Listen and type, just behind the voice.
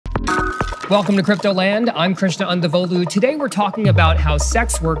Welcome to CryptoLand. I'm Krishna Undavolu. Today we're talking about how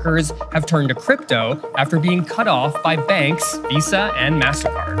sex workers have turned to crypto after being cut off by banks, Visa and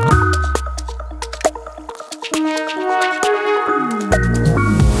MasterCard.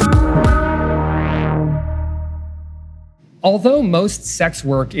 Although most sex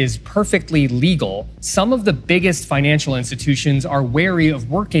work is perfectly legal, some of the biggest financial institutions are wary of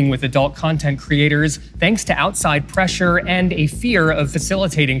working with adult content creators thanks to outside pressure and a fear of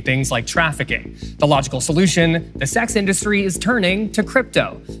facilitating things like trafficking. The logical solution: the sex industry is turning to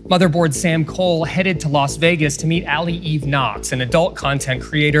crypto. Motherboard Sam Cole headed to Las Vegas to meet Allie Eve Knox, an adult content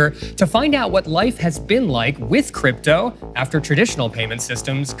creator, to find out what life has been like with crypto after traditional payment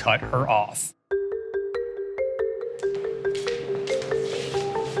systems cut her off.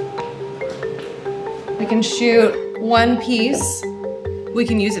 We can shoot one piece. We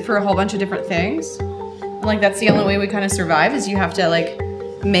can use it for a whole bunch of different things. And like that's the only way we kind of survive, is you have to like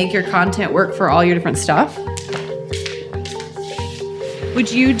make your content work for all your different stuff.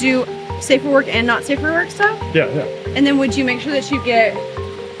 Would you do safe for work and not safe for work stuff? Yeah. And then would you make sure that you get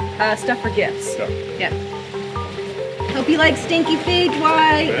stuff for gifts? Yeah. Hope you like stinky feet,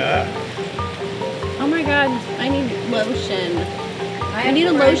 Dwight. Yeah. Oh my God, I need lotion. I need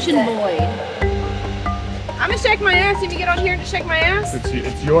a lotion boy. I'm gonna shake my ass if you get on here to shake my ass.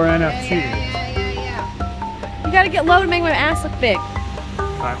 It's your NFT. Yeah. You gotta get low to make my ass look big.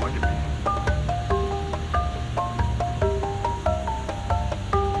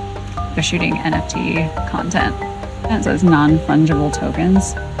 They're shooting NFT content, and so it's non-fungible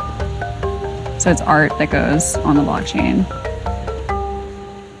tokens. So it's art that goes on the blockchain.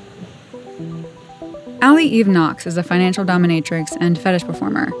 Allie Eve Knox is a financial dominatrix and fetish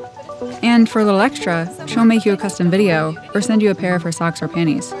performer. And for a little extra, she'll make you a custom video or send you a pair of her socks or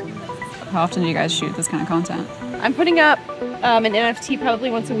panties. How often do you guys shoot this kind of content? I'm putting up an NFT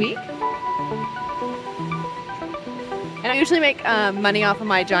probably once a week. And I usually make money off of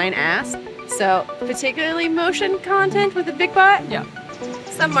my giant ass. So particularly motion content with a big butt. Yeah.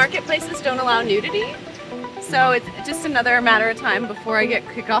 Some marketplaces don't allow nudity. So it's just another matter of time before I get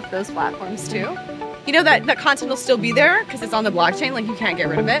kicked off those platforms too. You know that content will still be there because it's on the blockchain, like you can't get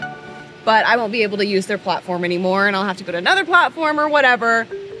rid of it. But I won't be able to use their platform anymore, and I'll have to go to another platform or whatever.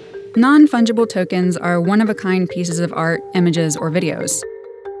 Non-fungible tokens are one-of-a-kind pieces of art, images, or videos.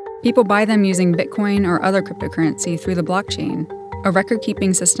 People buy them using Bitcoin or other cryptocurrency through the blockchain, a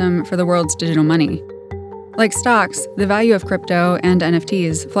record-keeping system for the world's digital money. Like stocks, the value of crypto and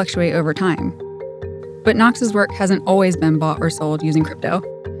NFTs fluctuate over time. But Knox's work hasn't always been bought or sold using crypto.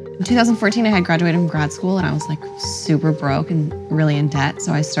 In 2014, I had graduated from grad school and I was like super broke and really in debt.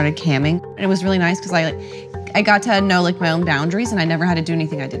 So I started camming, and it was really nice because I got to know like my own boundaries, and I never had to do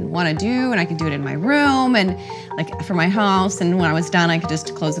anything I didn't want to do, and I could do it in my room and like for my house. And when I was done, I could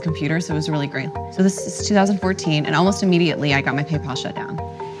just close the computer. So it was really great. So this is 2014, and almost immediately I got my PayPal shut down.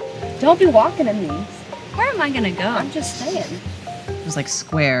 Don't be walking in these. Where am I gonna go? I'm just saying. It was like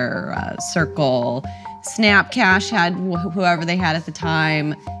Square, Circle, Snap Cash had whoever they had at the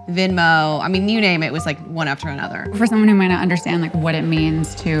time, Venmo, I mean, you name it, it was like one after another. For someone who might not understand like what it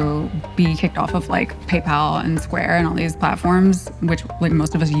means to be kicked off of like PayPal and Square and all these platforms, which like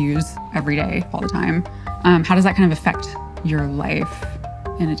most of us use every day, all the time, how does that kind of affect your life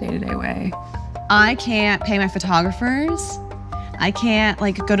in a day-to-day way? I can't pay my photographers. I can't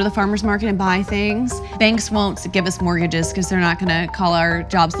like go to the farmer's market and buy things. Banks won't give us mortgages because they're not gonna call our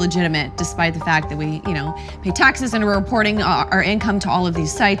jobs legitimate, despite the fact that we, pay taxes and we're reporting our income to all of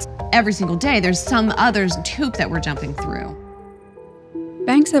these sites. Every single day, there's some other hoop that we're jumping through.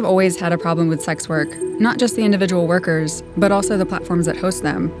 Banks have always had a problem with sex work, not just the individual workers, but also the platforms that host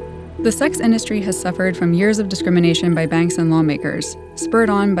them. The sex industry has suffered from years of discrimination by banks and lawmakers,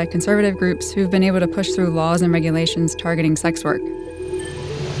 spurred on by conservative groups who've been able to push through laws and regulations targeting sex work.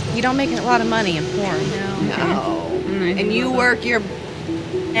 You don't make a lot of money in porn. No. And you work your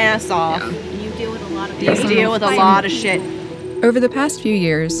ass off. Yeah. You deal with a lot of shit. Over the past few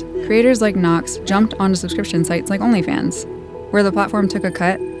years, creators like Knox jumped onto subscription sites like OnlyFans, where the platform took a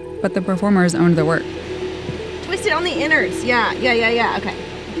cut, but the performers owned the work. Twisted on the innards. Yeah. Okay.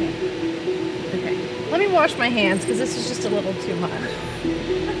 Let me wash my hands because this is just a little too much.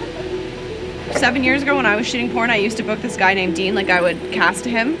 7 years ago when I was shooting porn, I used to book this guy named Dean. Like I would cast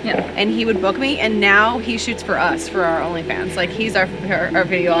him and he would book me, and now he shoots for us for our OnlyFans. Like he's our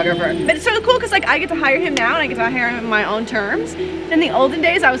videographer. But it's so cool because like I get to hire him now and I get to hire him on my own terms. In the olden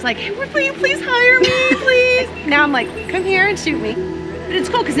days, I was like, hey, will you please hire me, please? Now I'm like, come here and shoot me. But it's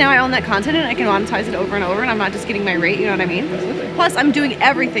cool because now I own that content and I can monetize it over and over, and I'm not just getting my rate, you know what I mean? Absolutely. Plus I'm doing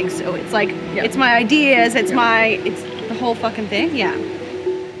everything, so it's like, it's my ideas, it's the whole fucking thing, yeah.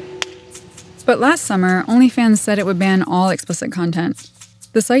 But last summer, OnlyFans said it would ban all explicit content.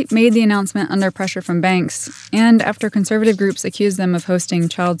 The site made the announcement under pressure from banks and after conservative groups accused them of hosting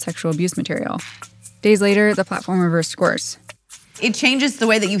child sexual abuse material. Days later, the platform reversed course. It changes the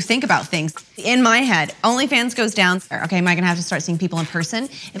way that you think about things. In my head, OnlyFans goes down. Okay, am I gonna have to start seeing people in person?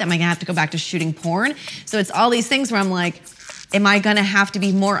 Am I gonna have to go back to shooting porn? So it's all these things where I'm like, am I gonna have to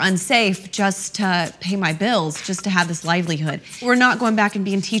be more unsafe just to pay my bills, just to have this livelihood? We're not going back and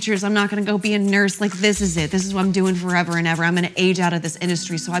being teachers. I'm not gonna go be a nurse. Like, this is it. This is what I'm doing forever and ever. I'm gonna age out of this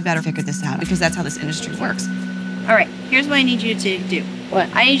industry, so I better figure this out because that's how this industry works. All right, here's what I need you to do. What?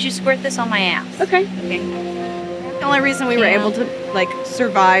 I need you to squirt this on my ass. Okay. Okay. The only reason we were able to like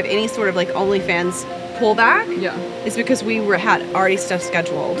survive any sort of like OnlyFans pullback is because we had already stuff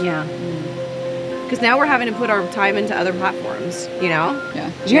scheduled. Yeah. Because now we're having to put our time into other platforms, you know?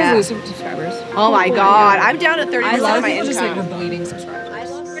 Yeah. Did you guys lose some subscribers? Oh my God. I'm down to 30% of my income. Just like bleeding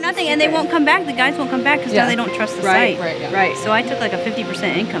subscribers. For nothing, and they won't come back. The guys won't come back because now they don't trust the site. Right. So I took like a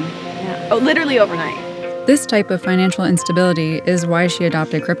 50% income. Yeah. Oh, literally overnight. This type of financial instability is why she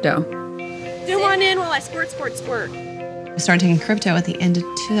adopted crypto. Do one in while I squirt. I started taking crypto at the end of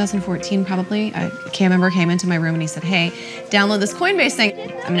 2014, probably. A cam member came into my room and he said, hey, download this Coinbase thing.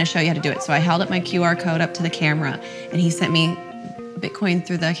 I'm gonna show you how to do it. So I held up my QR code up to the camera and he sent me Bitcoin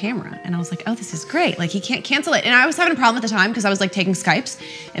through the camera. And I was like, oh, this is great. Like, he can't cancel it. And I was having a problem at the time because I was like taking Skypes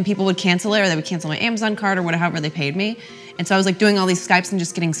and people would cancel it or they would cancel my Amazon card or whatever they paid me. And so I was like doing all these Skypes and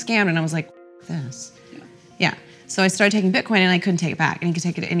just getting scammed. And I was like, this. Yeah. So I started taking Bitcoin and I couldn't take it back. And you could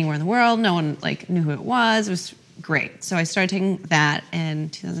take it anywhere in the world. No one like knew who it was. It was great. So I started taking that in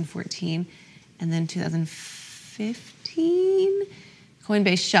 2014. And then 2015,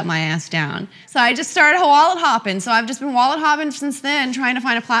 Coinbase shut my ass down. So I just started wallet hopping. So I've just been wallet hopping since then, trying to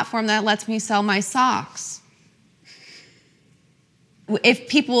find a platform that lets me sell my socks. If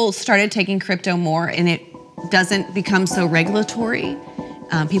people started taking crypto more and it doesn't become so regulatory,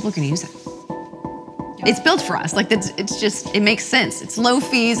 people can use it. It's built for us. Like, it's just, it makes sense. It's low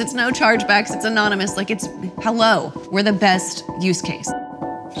fees, it's no chargebacks, it's anonymous. Like, it's, hello, we're the best use case.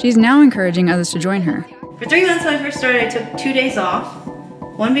 She's now encouraging others to join her. For 3 months when I first started, I took 2 days off.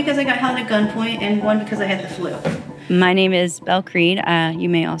 One because I got held at gunpoint and one because I had the flu. My name is Belle Creed. You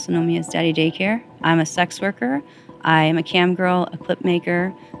may also know me as Daddy Daycare. I'm a sex worker. I am a cam girl, a clip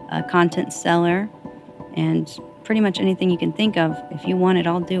maker, a content seller, and pretty much anything you can think of. If you want it,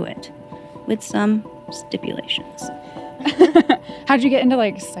 I'll do it. With some stipulations. How'd you get into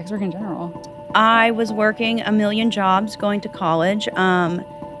like sex work in general? I was working a million jobs, going to college, and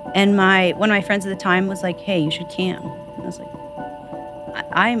one of my friends at the time was like, "Hey, you should cam." And I was like,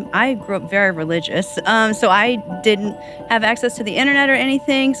 I grew up very religious, so I didn't have access to the internet or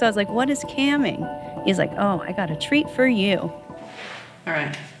anything. So I was like, "What is camming?" He's like, "Oh, I got a treat for you." All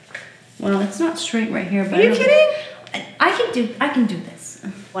right. Well, it's not straight right here, but Are you kidding? I can do this.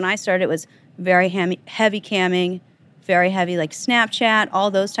 When I started, it was very heavy camming, very heavy like Snapchat, all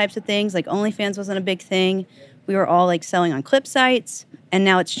those types of things. Like OnlyFans wasn't a big thing. We were all like selling on clip sites, and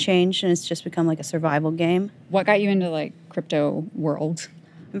now it's changed and it's just become like a survival game. What got you into like crypto world?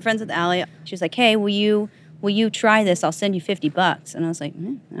 I'm friends with Allie. She was like, "Hey, will you try this? I'll send you $50." And I was like,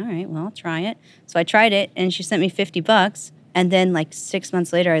 all right, well, I'll try it. So I tried it, and she sent me $50. And then like 6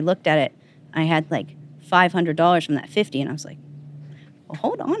 months later, I looked at it. I had like $500 from that 50, and I was like, well,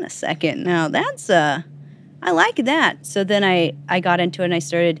 hold on a second. Now that's I like that. So then I got into it, and I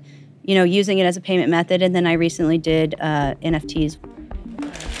started, using it as a payment method. And then I recently did NFTs.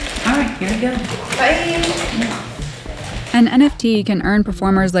 All right, here we go. Bye. An NFT can earn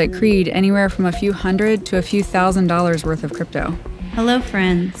performers like Creed anywhere from a few $100 to a few $1,000s worth of crypto. Hello,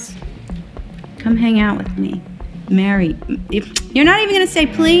 friends. Come hang out with me. Marry. You're not even going to say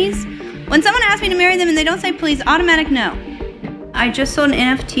please? When someone asks me to marry them and they don't say please, automatic no. I just sold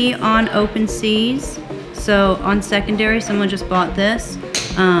an NFT on OpenSeas. So on secondary, someone just bought this.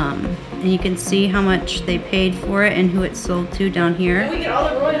 And you can see how much they paid for it and who it sold to down here. And we get all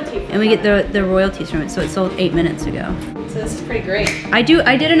the royalties. And we get the royalties from it. So it sold 8 minutes ago. So this is pretty great. I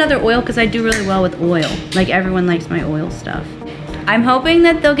did another oil because I do really well with oil. Like, everyone likes my oil stuff. I'm hoping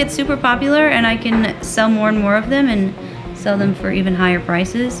that they'll get super popular and I can sell more and more of them and sell them for even higher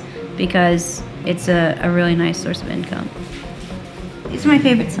prices because it's a really nice source of income. These are my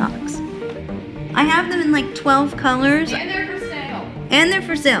favorite socks. I have them in like 12 colors. And they're for sale. And they're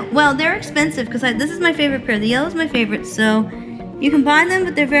for sale. Well, they're expensive because this is my favorite pair. The yellow is my favorite, so you can buy them,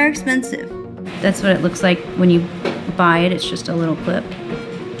 but they're very expensive. That's what it looks like when you buy it. It's just a little clip,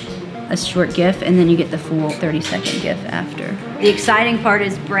 a short GIF, and then you get the full 30-second GIF after. The exciting part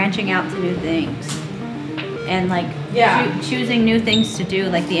is branching out to new things and like choosing new things to do,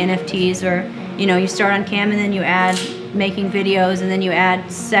 like the NFTs or You know, you start on cam and then you add making videos and then you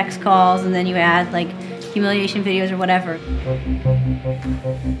add sex calls and then you add like humiliation videos or whatever.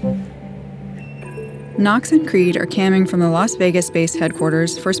 Knox and Creed are camming from the Las Vegas-based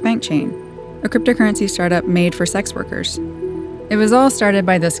headquarters for Spankchain, a cryptocurrency startup made for sex workers. It was all started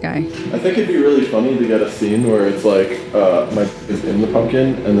by this guy. I think it'd be really funny to get a scene where it's like my dick is in the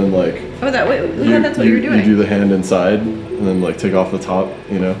pumpkin and then like that's what you were doing. You do the hand inside and then like take off the top,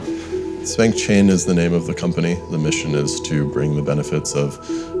 you know. Spankchain is the name of the company. The mission is to bring the benefits of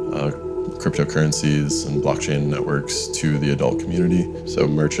cryptocurrencies and blockchain networks to the adult community. So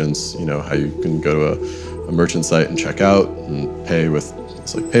merchants, you know, how you can go to a merchant site and check out and pay with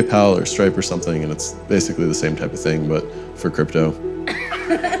it's like PayPal or Stripe or something, and it's basically the same type of thing, but for crypto.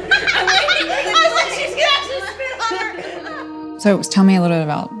 So tell me a little bit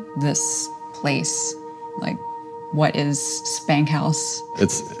about this place. Like, what is Spank House?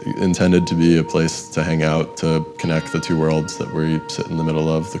 It's intended to be a place to hang out, to connect the two worlds that we sit in the middle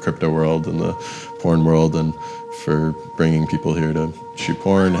of, the crypto world and the porn world, and for bringing people here to shoot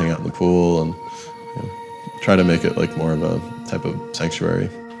porn, hang out in the pool, and you know, try to make it like more of a type of sanctuary.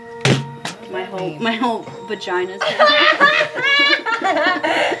 My whole vagina's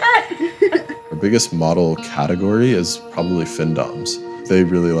Our biggest model category is probably findoms. They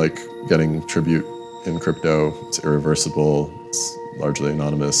really like getting tribute in crypto. It's irreversible, it's largely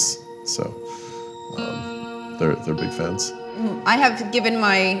anonymous, so they're big fans. I have given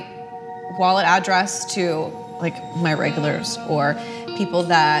my wallet address to like my regulars or people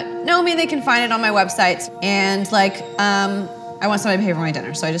that know me. They can find it on my website. And like, I want somebody to pay for my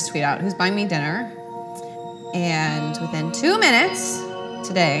dinner. So I just tweet out who's buying me dinner. And within 2 minutes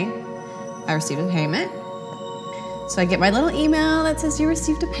today, I received a payment. So I get my little email that says you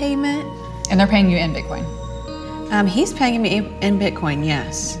received a payment. And they're paying you in Bitcoin? He's paying me in Bitcoin,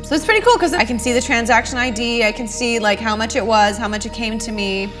 yes. So it's pretty cool because I can see the transaction ID. I can see like how much it was, how much it came to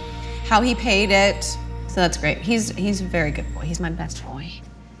me, how he paid it. So that's great. He's a very good boy. He's my best boy.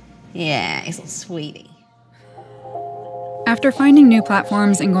 Yeah, he's a little sweetie. After finding new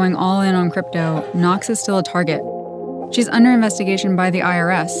platforms and going all in on crypto, Knox is still a target. She's under investigation by the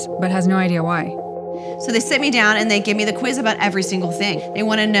IRS, but has no idea why. So they sit me down and they give me the quiz about every single thing. They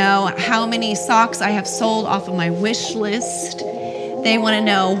want to know how many socks I have sold off of my wish list. They want to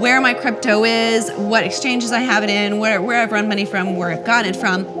know where my crypto is, what exchanges I have it in, where I've run money from, where I've gotten it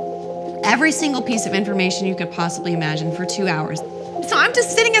from. Every single piece of information you could possibly imagine for 2 hours. So I'm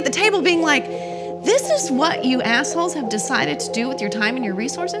just sitting at the table being like, this is what you assholes have decided to do with your time and your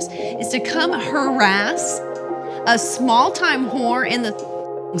resources, is to come harass a small-time whore in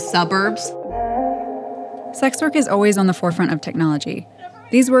the suburbs. Sex work is always on the forefront of technology.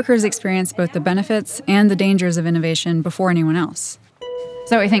 These workers experience both the benefits and the dangers of innovation before anyone else.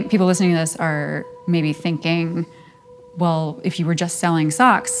 So I think people listening to this are maybe thinking, well, if you were just selling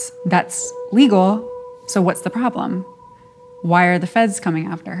socks, that's legal, so what's the problem? Why are the feds coming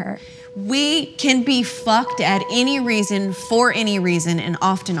after her? We can be fucked at any reason, for any reason, and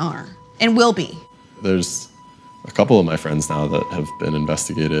often are, and will be. There's a couple of my friends now that have been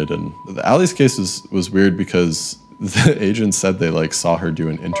investigated, and the Allie's case was weird because the agents said they like saw her do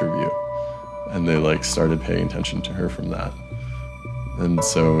an interview and they like started paying attention to her from that. And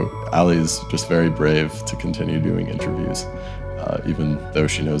so Allie's just very brave to continue doing interviews, even though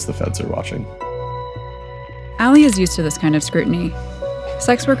she knows the feds are watching. Allie is used to this kind of scrutiny.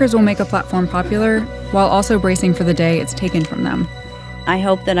 Sex workers will make a platform popular while also bracing for the day it's taken from them. I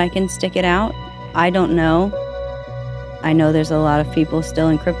hope that I can stick it out. I don't know. I know there's a lot of people still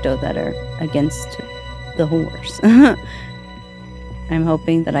in crypto that are against the whores. I'm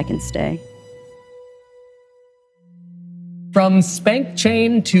hoping that I can stay. From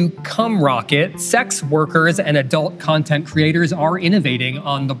Spankchain to CumRocket, sex workers and adult content creators are innovating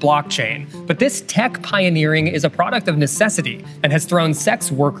on the blockchain. But this tech pioneering is a product of necessity and has thrown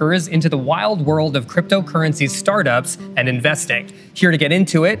sex workers into the wild world of cryptocurrency startups and investing. Here to get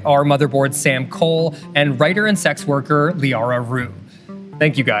into it are Motherboard Sam Cole and writer and sex worker Liara Roux.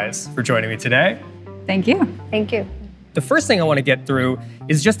 Thank you guys for joining me today. Thank you. Thank you. The first thing I want to get through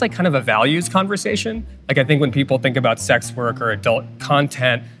is just like kind of a values conversation. Like I think when people think about sex work or adult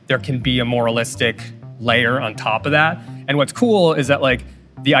content, there can be a moralistic layer on top of that. And what's cool is that like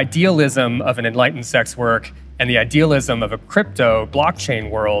the idealism of an enlightened sex work and the idealism of a crypto blockchain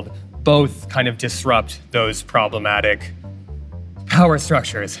world both kind of disrupt those problematic power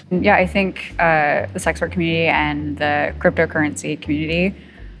structures. Yeah, I think the sex work community and the cryptocurrency community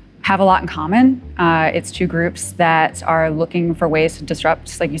have a lot in common. It's two groups that are looking for ways to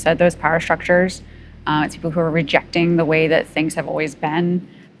disrupt, like you said, those power structures. It's people who are rejecting the way that things have always been.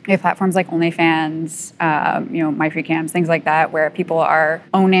 You have platforms like OnlyFans, MyFreeCams, things like that, where people are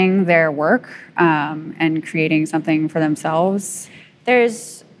owning their work and creating something for themselves.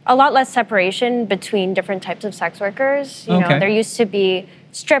 There's a lot less separation between different types of sex workers. You know, there used to be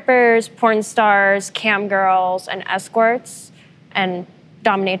strippers, porn stars, cam girls, and escorts, and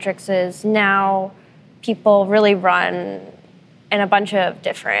dominatrixes. Now, people really run in a bunch of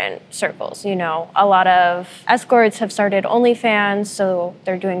different circles. You know, a lot of escorts have started OnlyFans, so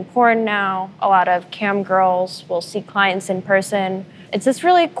they're doing porn now. A lot of cam girls will see clients in person. It's this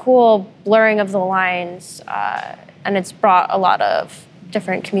really cool blurring of the lines, and it's brought a lot of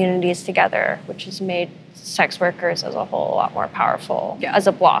different communities together, which has made sex workers as a whole a lot more powerful as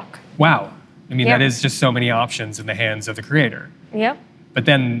a block. Wow. I mean, that is just so many options in the hands of the creator. Yep. But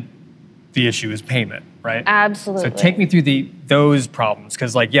then the issue is payment, right? Absolutely. So take me through those problems,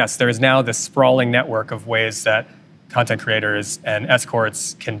 because yes, there is now this sprawling network of ways that content creators and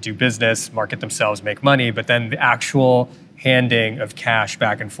escorts can do business, market themselves, make money, but then the actual handing of cash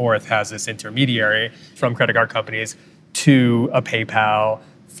back and forth has this intermediary from credit card companies to a PayPal,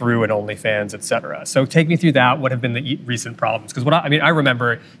 through an OnlyFans, et cetera. So take me through that. What have been the recent problems? Because I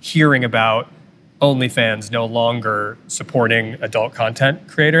remember hearing about OnlyFans no longer supporting adult content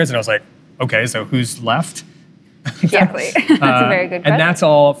creators, and I was like, okay, so who's left? Exactly. That's a very good question. And that's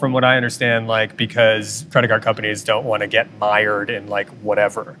all, from what I understand, because credit card companies don't want to get mired in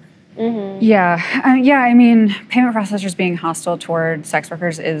whatever. Mm-hmm. Yeah. I mean, payment processors being hostile toward sex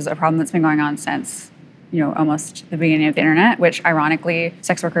workers is a problem that's been going on since almost the beginning of the internet, which ironically,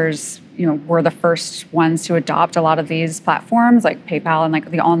 sex workers, were the first ones to adopt a lot of these platforms like PayPal and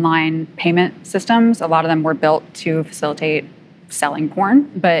the online payment systems. A lot of them were built to facilitate selling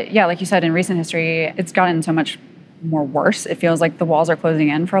porn. But yeah, like you said, in recent history, it's gotten so much more worse. It feels like the walls are closing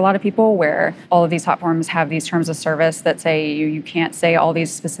in for a lot of people, where all of these platforms have these terms of service that say you can't say all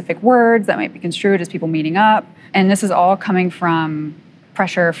these specific words that might be construed as people meeting up. And this is all coming from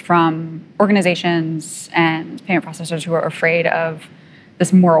pressure from organizations and payment processors who are afraid of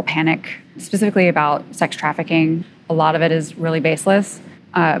this moral panic, specifically about sex trafficking. A lot of it is really baseless.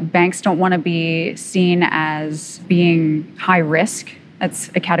 Banks don't want to be seen as being high risk. That's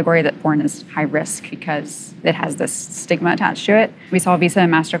a category that porn is high risk because it has this stigma attached to it. We saw Visa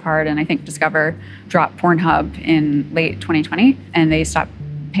and MasterCard and I think Discover drop Pornhub in late 2020, and they stopped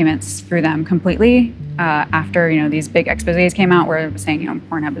payments through them completely. After these big exposés came out where it was saying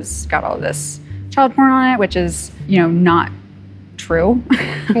Pornhub has got all of this child porn on it, which is not true.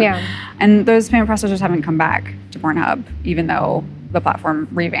 Yeah. And those payment processors haven't come back to Pornhub, even though the platform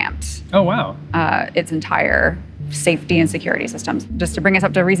revamped. Oh wow. Its entire safety and security systems. Just to bring us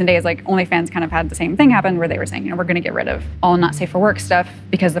up to recent days, OnlyFans kind of had the same thing happen where they were saying, we're going to get rid of all not safe for work stuff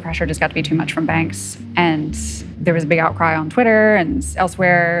because the pressure just got to be too much from banks. And there was a big outcry on Twitter and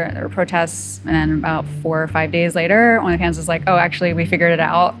elsewhere. There were protests. And then about 4 or 5 days later, OnlyFans was like, oh, actually, we figured it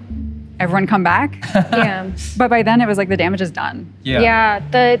out. Everyone come back. Yeah. But by then, it was like the damage is done. Yeah.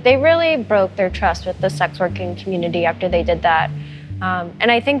 They really broke their trust with the sex working community after they did that.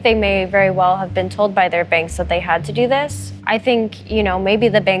 And I think they may very well have been told by their banks that they had to do this. I think, maybe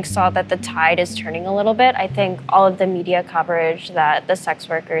the banks saw that the tide is turning a little bit. I think all of the media coverage that the sex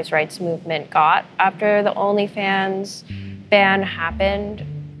workers' rights movement got after the OnlyFans ban happened.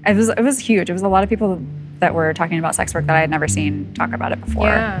 It was huge. It was a lot of people that were talking about sex work that I had never seen talk about it before.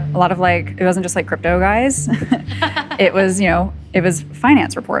 Yeah. A lot of it wasn't just crypto guys. It was, it was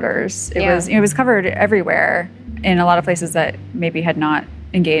finance reporters. It was covered everywhere, in a lot of places that maybe had not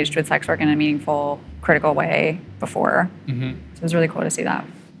engaged with sex work in a meaningful, critical way before. Mm-hmm. So it was really cool to see that.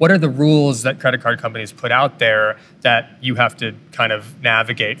 What are the rules that credit card companies put out there that you have to kind of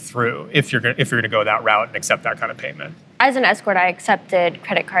navigate through if you're going to go that route and accept that kind of payment? As an escort, I accepted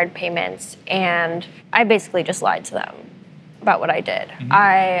credit card payments, and I basically just lied to them about what I did. Mm-hmm.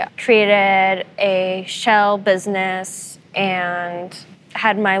 I created a shell business and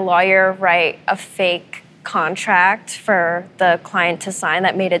had my lawyer write a fake contract for the client to sign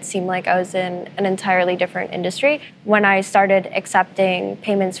that made it seem like I was in an entirely different industry. When I started accepting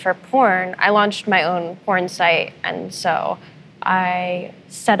payments for porn, I launched my own porn site, and so I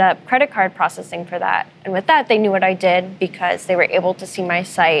set up credit card processing for that. And with that, they knew what I did because they were able to see my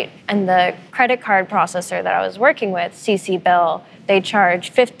site. And the credit card processor that I was working with, CC Bill, they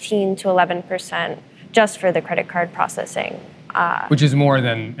charge 15 to 11% just for the credit card processing. Which is more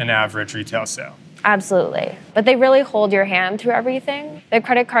than an average retail sale. Absolutely. But they really hold your hand through everything. The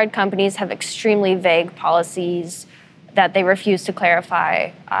credit card companies have extremely vague policies that they refuse to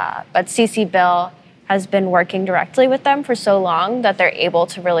clarify. But CC Bill has been working directly with them for so long that they're able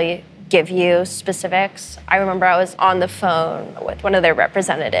to really give you specifics. I remember I was on the phone with one of their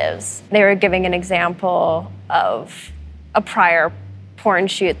representatives. They were giving an example of a prior porn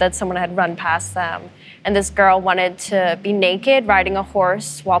shoot that someone had run past them. And this girl wanted to be naked riding a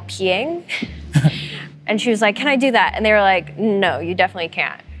horse while peeing. And she was like, can I do that? And they were like, no, you definitely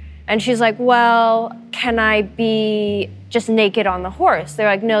can't. And she's like, well, can I be just naked on the horse? They're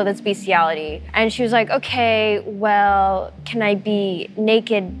like, no, that's bestiality. And she was like, okay, well, can I be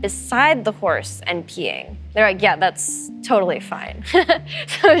naked beside the horse and peeing? They're like, yeah, that's totally fine. So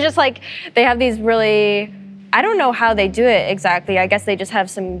it's just like, they have these really, I don't know how they do it exactly. I guess they just have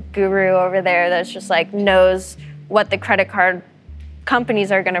some guru over there that's just like knows what the credit card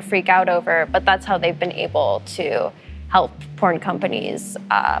companies are gonna freak out over, but that's how they've been able to help porn companies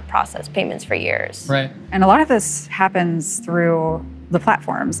process payments for years. Right. And a lot of this happens through the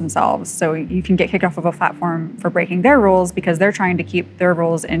platforms themselves. So you can get kicked off of a platform for breaking their rules because they're trying to keep their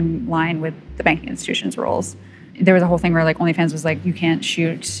rules in line with the banking institution's rules. There was a whole thing where like OnlyFans was like, you can't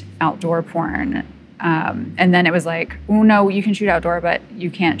shoot outdoor porn. And then it was like, oh no, you can shoot outdoor, but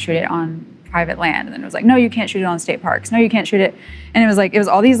you can't shoot it on private land. And then it was like, no, you can't shoot it on state parks. No, you can't shoot it. And it was like, it was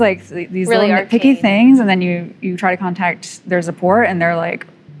all these like these really little nitpicky things. And then you try to contact their support and they're like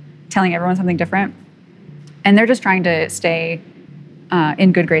telling everyone something different. And they're just trying to stay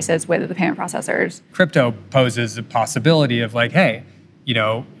in good graces with the payment processors. Crypto poses a possibility of like, hey, you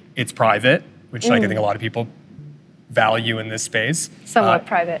know, it's private, which like I think a lot of people value in this space. Somewhat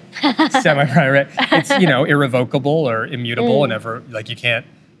private. Semi-private. It's, you know, irrevocable or immutable and never, like you can't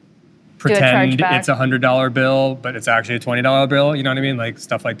pretend it's a $100 bill, but it's actually a $20 bill. You know what I mean? Like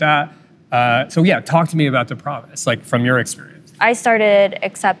stuff like that. So yeah, talk to me about the promise, like from your experience. I started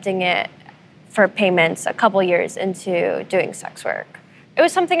accepting it for payments a couple years into doing sex work. It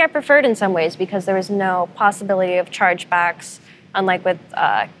was something I preferred in some ways because there was no possibility of chargebacks, unlike with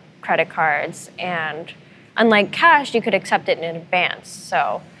credit cards. And unlike cash, you could accept it in advance.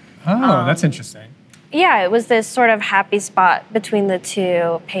 So, that's interesting. Yeah, it was this sort of happy spot between the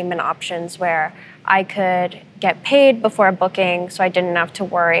two payment options where I could get paid before a booking, so I didn't have to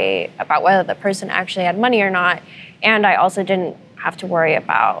worry about whether the person actually had money or not. And I also didn't have to worry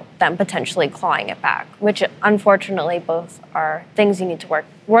about them potentially clawing it back, which unfortunately both are things you need to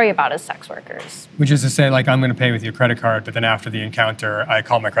worry about as sex workers. Which is to say, like, I'm going to pay with your credit card, but then after the encounter, I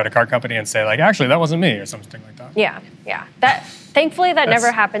call my credit card company and say, like, actually, that wasn't me, or something like that. Yeah, yeah. Thankfully, that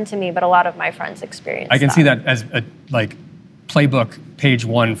never happened to me, but a lot of my friends experienced I can see that as a, like, playbook page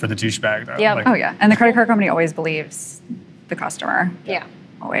 1 for the douchebag, though. Yep. Like, Oh yeah, and the credit card company always believes the customer. Yeah.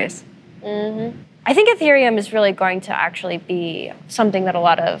 Always. I think Ethereum is really going to actually be something that a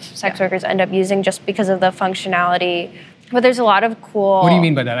lot of sex workers end up using just because of the functionality. But there's a lot of cool... What do you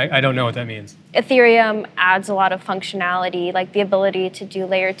mean by that? I don't know what that means. Ethereum adds a lot of functionality, like the ability to do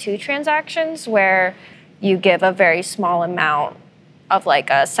layer 2 transactions where you give a very small amount of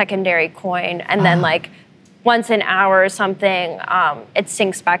like a secondary coin and then like once an hour or something, it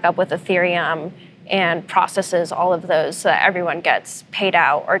syncs back up with Ethereum and processes all of those so that everyone gets paid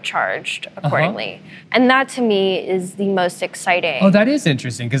out or charged accordingly. And that to me is the most exciting. Oh, that is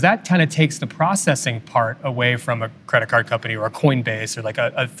interesting because that kind of takes the processing part away from a credit card company or a Coinbase or like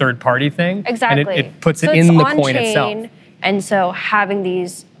a third-party thing. Exactly. And it puts it in the coin itself. And so having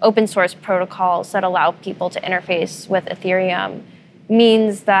these open source protocols that allow people to interface with Ethereum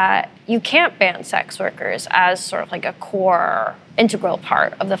means that you can't ban sex workers as sort of like a core integral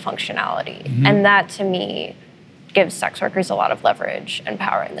part of the functionality. And that to me gives sex workers a lot of leverage and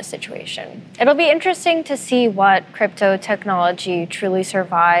power in this situation. It'll be interesting to see what crypto technology truly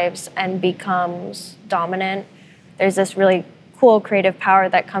survives and becomes dominant. There's this really cool creative power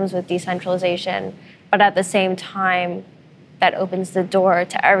that comes with decentralization, but at the same time, that opens the door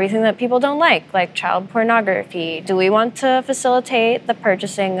to everything that people don't like child pornography. Do we want to facilitate the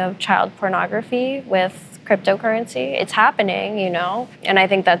purchasing of child pornography with cryptocurrency? It's happening, you know? And I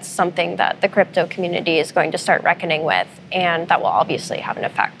think that's something that the crypto community is going to start reckoning with, and that will obviously have an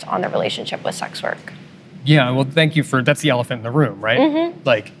effect on the relationship with sex work. Yeah, well, thank you for, that's the elephant in the room, right?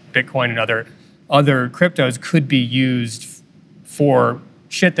 Like Bitcoin and other cryptos could be used for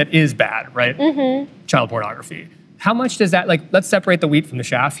shit that is bad, right? Child pornography. How much does that, like, let's separate the wheat from the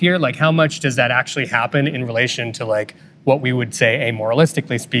chaff here. Like, how much does that actually happen in relation to, like, what we would say,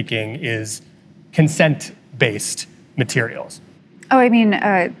 amoralistically speaking, is consent-based materials? Oh, I mean,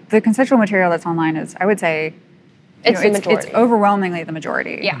 the consensual material that's online is, I would say, it's overwhelmingly the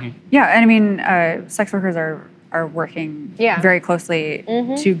majority. Yeah. Yeah, and I mean, sex workers are working very closely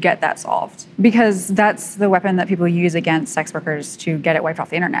to get that solved because that's the weapon that people use against sex workers to get it wiped off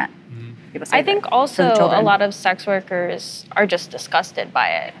the internet. people say I think also a children. lot of sex workers are just disgusted by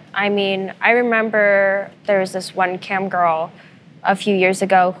it. I mean, I remember there was this one cam girl a few years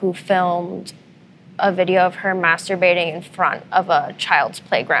ago who filmed a video of her masturbating in front of a child's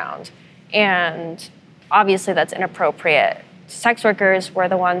playground. And obviously that's inappropriate. Sex workers were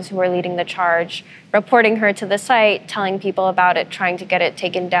the ones who were leading the charge, reporting her to the site, telling people about it, trying to get it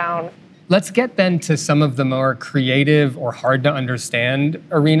taken down. Let's get then to some of the more creative or hard to understand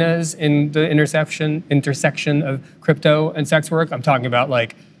arenas in the intersection of crypto and sex work. I'm talking about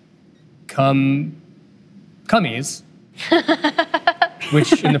like cummies,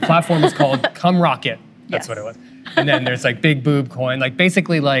 which in the platform is called Cum Rocket. That's what it was. And then there's like Big Boob Coin, like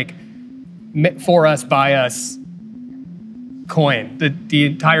basically like for us, by us coin. The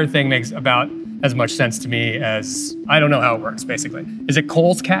entire thing makes about as much sense to me as, I don't know how it works, basically. Is it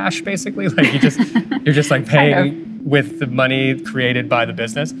Cole's Cash, basically? Like you're just like paying with the money created by the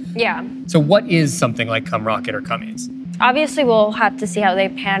business? Yeah. So what is something like Cum Rocket or Cummies? Obviously, we'll have to see how they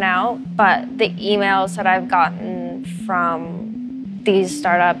pan out, but the emails that I've gotten from these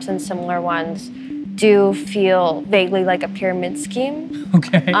startups and similar ones do feel vaguely like a pyramid scheme.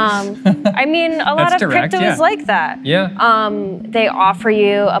 Okay. I mean, a lot of direct, crypto is like that. Yeah. They offer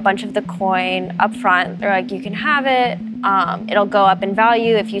you a bunch of the coin up front. They're like, you can have it. It'll go up in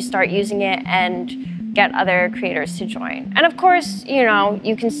value if you start using it and get other creators to join. And of course, you know,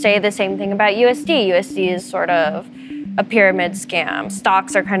 you can say the same thing about USD. USD is sort of a pyramid scam.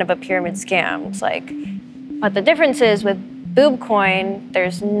 Stocks are kind of a pyramid scam. It's like, but the difference is with Boob Coin,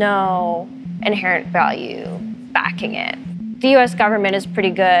 there's no inherent value backing it. The US government is pretty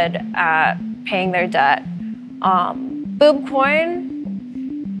good at paying their debt. Boob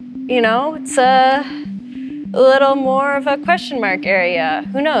Coin, you know, it's a little more of a question mark area.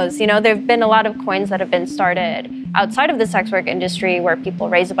 Who knows? You know, there have been a lot of coins that have been started outside of the sex work industry where people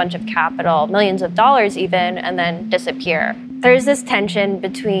raise a bunch of capital, millions of dollars even, and then disappear. There's this tension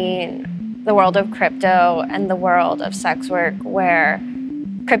between the world of crypto and the world of sex work where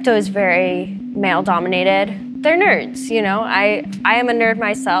crypto is very male-dominated. They're nerds, you know. I am a nerd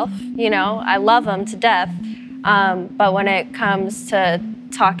myself, you know. I love them to death. But when it comes to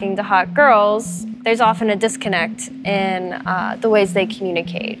talking to hot girls, there's often a disconnect in the ways they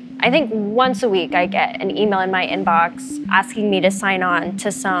communicate. I think once a week I get an email in my inbox asking me to sign on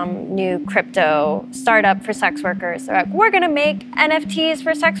to some new crypto startup for sex workers. They're like, we're gonna make NFTs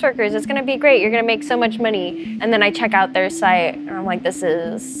for sex workers. It's gonna be great. You're gonna make so much money. And then I check out their site and I'm like, this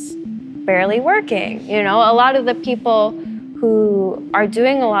is barely working. You know, a lot of the people who are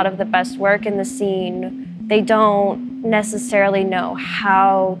doing a lot of the best work in the scene, they don't necessarily know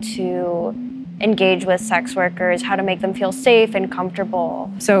how to engage with sex workers, how to make them feel safe and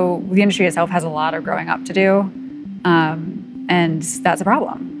comfortable. So the industry itself has a lot of growing up to do, and that's a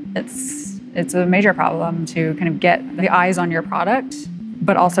problem. It's a major problem to kind of get the eyes on your product,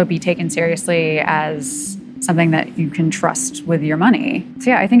 but also be taken seriously as something that you can trust with your money. So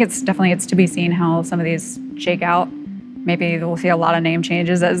yeah, I think it's to be seen how some of these shake out. Maybe we'll see a lot of name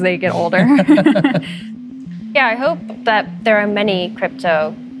changes as they get older. Yeah, I hope that there are many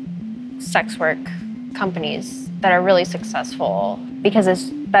crypto sex work companies that are really successful because it's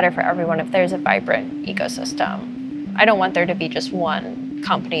better for everyone if there's a vibrant ecosystem. I don't want there to be just one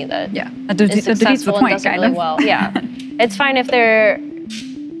company that is successful and does really well. Yeah, it's fine if there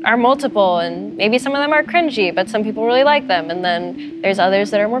are multiple and maybe some of them are cringy, but some people really like them. And then there's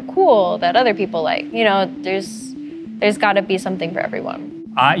others that are more cool that other people like. You know, there's got to be something for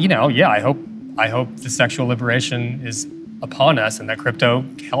everyone. You know, yeah, I hope the sexual liberation is upon us and that crypto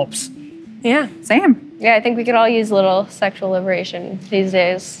helps. Yeah, same. Yeah, I think we could all use a little sexual liberation these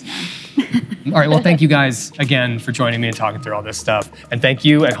days. All right, well, thank you guys again for joining me and talking through all this stuff. And thank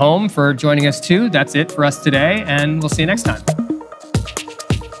you at home for joining us too. That's it for us today, and we'll see you next time.